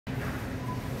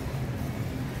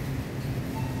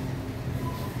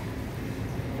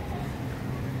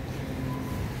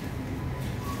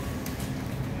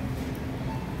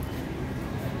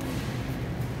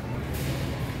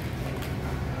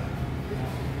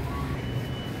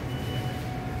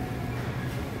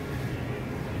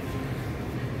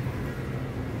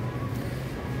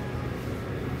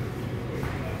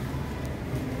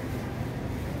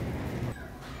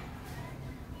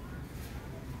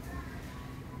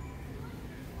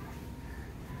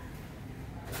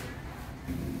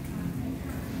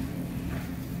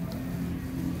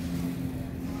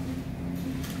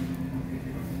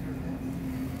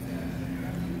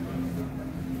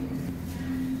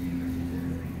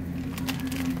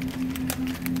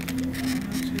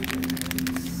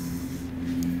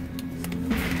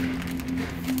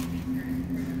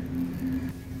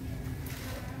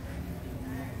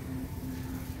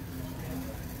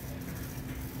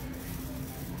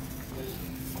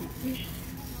Yo.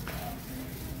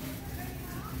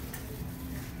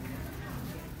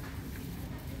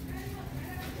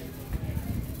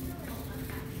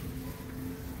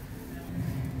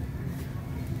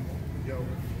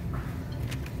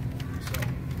 So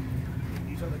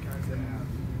these are the kinds they have.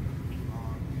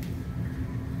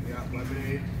 They got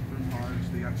lemonade, fruit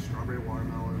punch, they got strawberry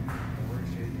watermelon, orange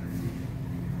cherry,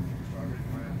 strawberry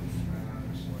pineapple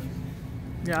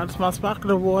smash. Y'all, this is my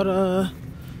sparkling water,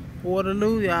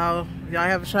 Waterloo. Y'all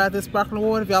haven't tried this sparkling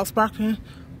water? If y'all sparkling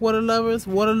water lovers,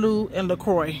 Waterloo and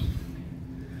LaCroix.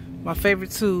 My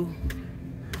favorite two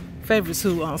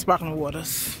sparkling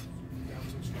waters.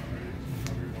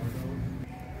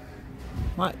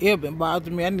 My ear been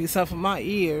bothering me. I need something for my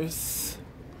ears.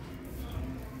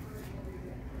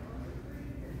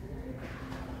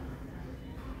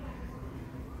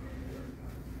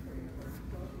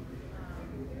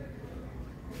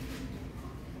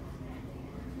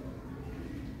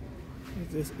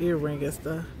 This earring and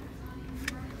stuff.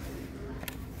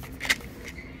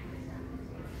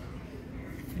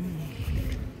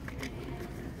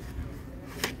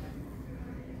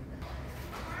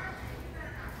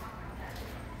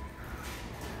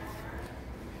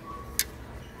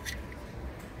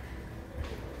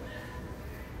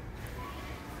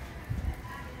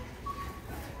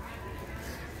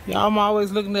 Yeah, I'm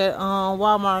always looking at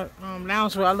Walmart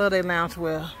loungewear. I love their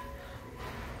loungewear.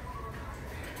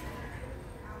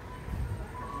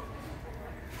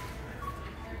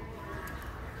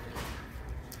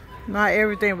 Not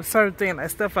everything, but certain things, like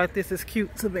stuff like this is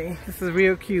cute to me. This is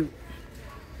real cute.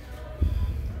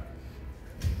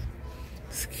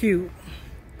 It's cute.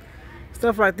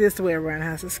 Stuff like this to wear around the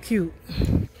house is cute.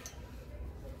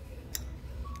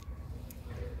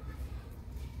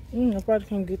 I probably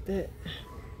can't get that.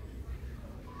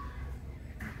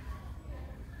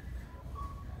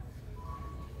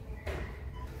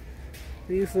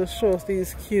 These little shorts,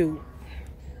 these cute.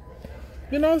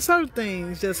 You know, certain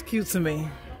things just cute to me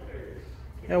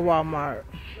at Walmart.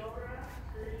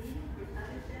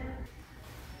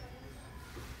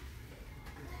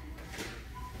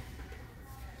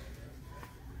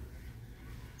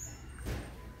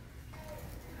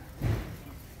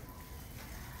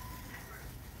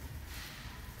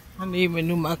 I need me a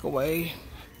new microwave.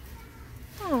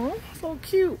 Oh, so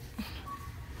cute.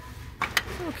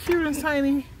 So cute and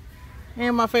tiny.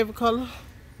 And my favorite color,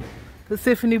 the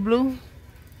Tiffany blue.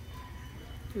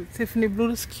 The Tiffany blue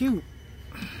is cute.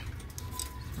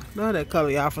 Love that color,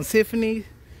 y'all, from Tiffany.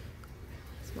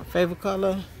 It's my favorite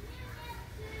color.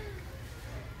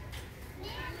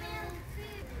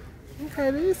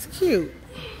 Okay, this is cute.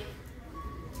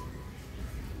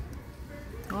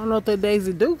 I don't know if they're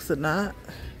Daisy Dukes or not.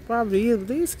 Probably is, but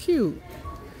these cute.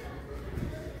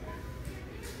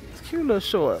 It's cute little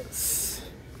shorts.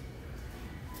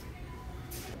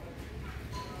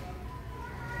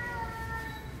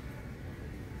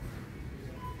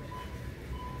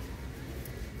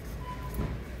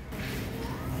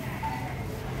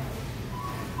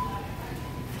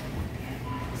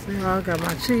 See, I got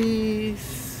my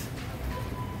cheese,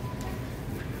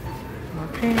 my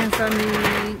pants I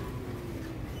need,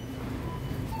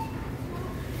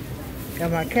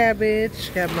 got my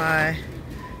cabbage, got my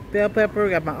bell pepper,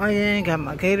 got my onion, got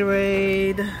my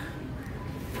Gatorade.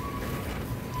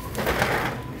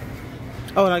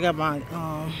 Oh, and I got my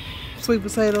sweet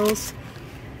potatoes,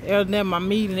 and then my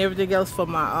meat and everything else for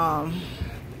my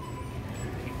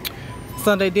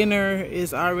Sunday dinner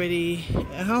is already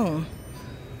at home.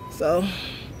 So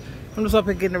I'm just up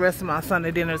here getting the rest of my Sunday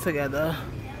dinner together.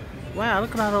 Wow,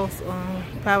 look at all those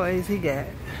Powerades he got.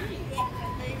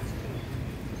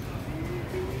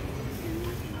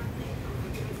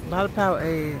 A lot of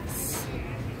Powerades.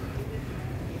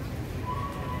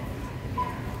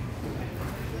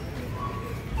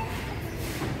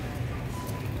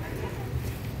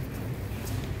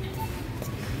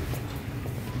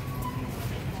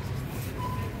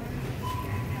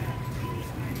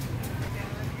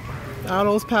 All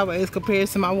those Powerades compared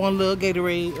to my one little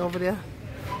Gatorade over there.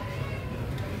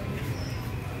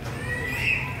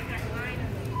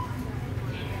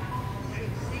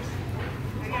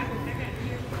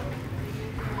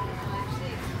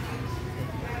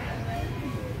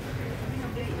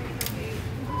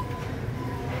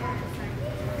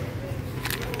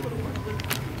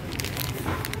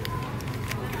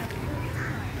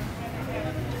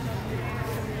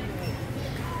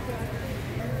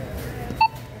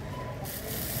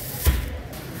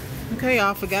 Okay,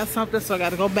 y'all, forgot something, so I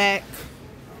gotta go back.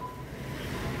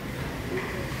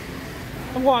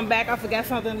 I'm going back. I forgot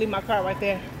something. Leave my cart right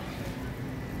there.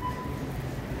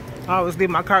 I always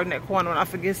leave my cart in that corner when I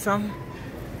forget something.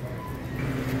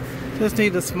 Just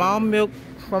need a small milk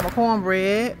from a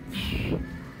cornbread.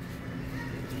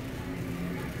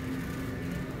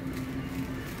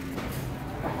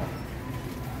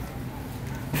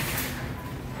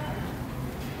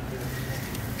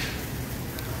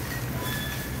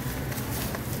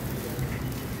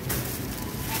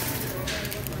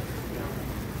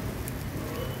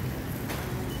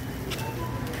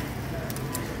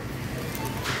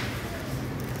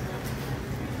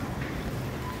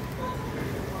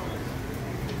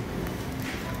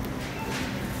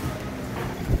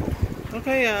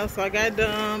 Okay, y'all, so I got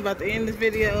done. About to end this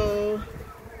video.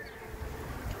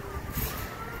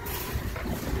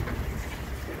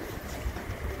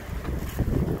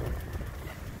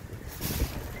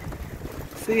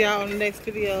 See y'all on the next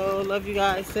video. Love you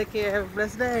guys. Take care. Have a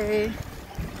blessed day.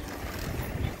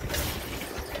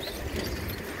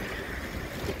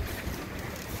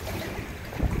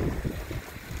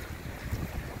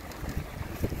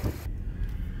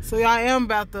 So y'all, I am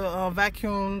about to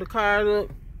vacuum the car.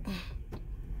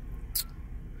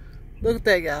 Look at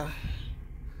that, y'all.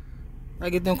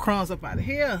 I get them crumbs up out of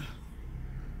here.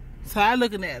 Tired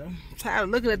looking at them. Tired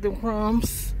of looking at them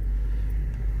crumbs.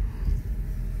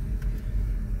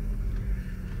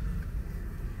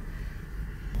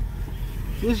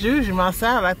 This is usually my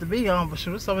side I like to be on, but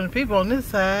sure, there's so many people on this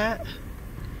side.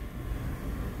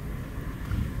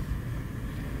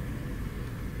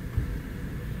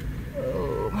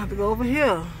 Oh, I'm gonna have to go over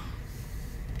here.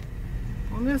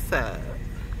 On this side.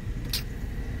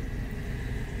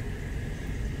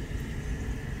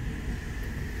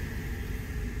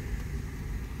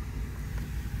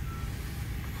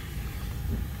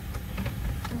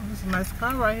 A nice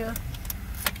car right here.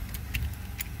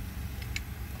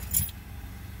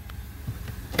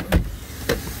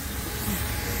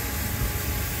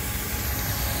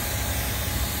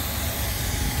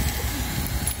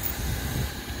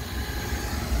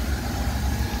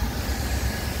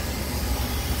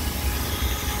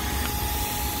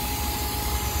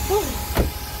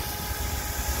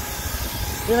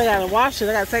 Then I gotta wash it.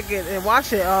 I gotta take it and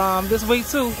wash it this week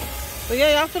too. So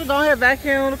yeah, y'all finna go ahead and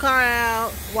vacuum the car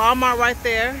out. Walmart right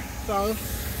there. So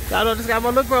y'all know just got my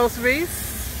little groceries.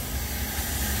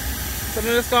 So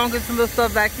then let's go and get some little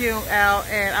stuff vacuumed out,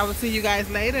 and I will see you guys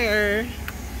later.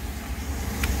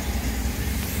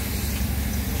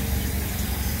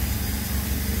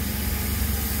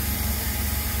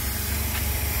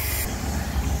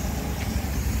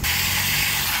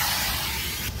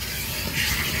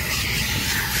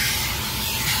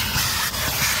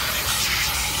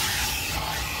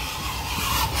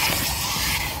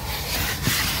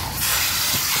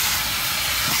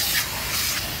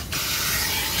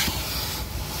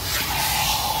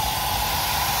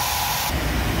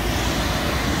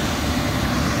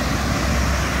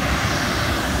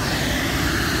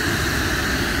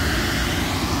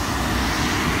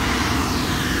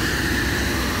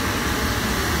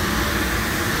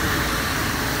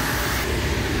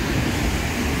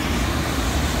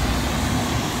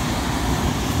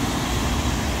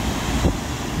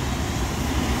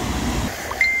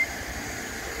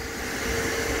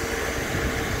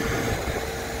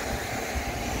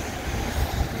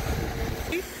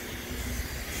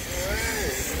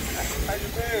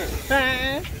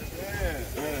 Fine.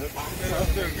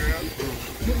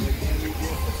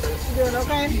 You doing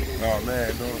okay? Oh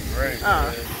man, doing great.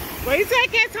 Well, you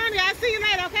take care, Tony. I'll see you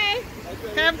later, okay?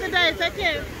 Have a good day. Take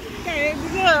care. Okay, be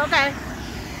good, okay?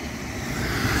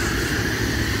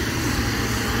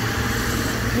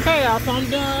 Okay, y'all, so I'm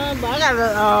done. But I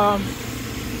gotta,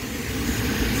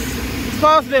 it's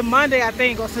supposed to be Monday, I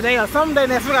think, or today, or someday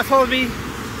next week. I'm supposed to be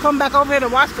coming back over here to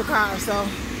wash the car, so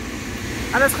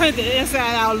I just cleaned the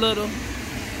inside out a little.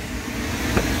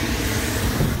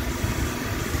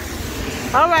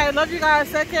 All right, love you guys.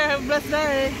 Take care. Have a blessed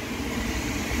day.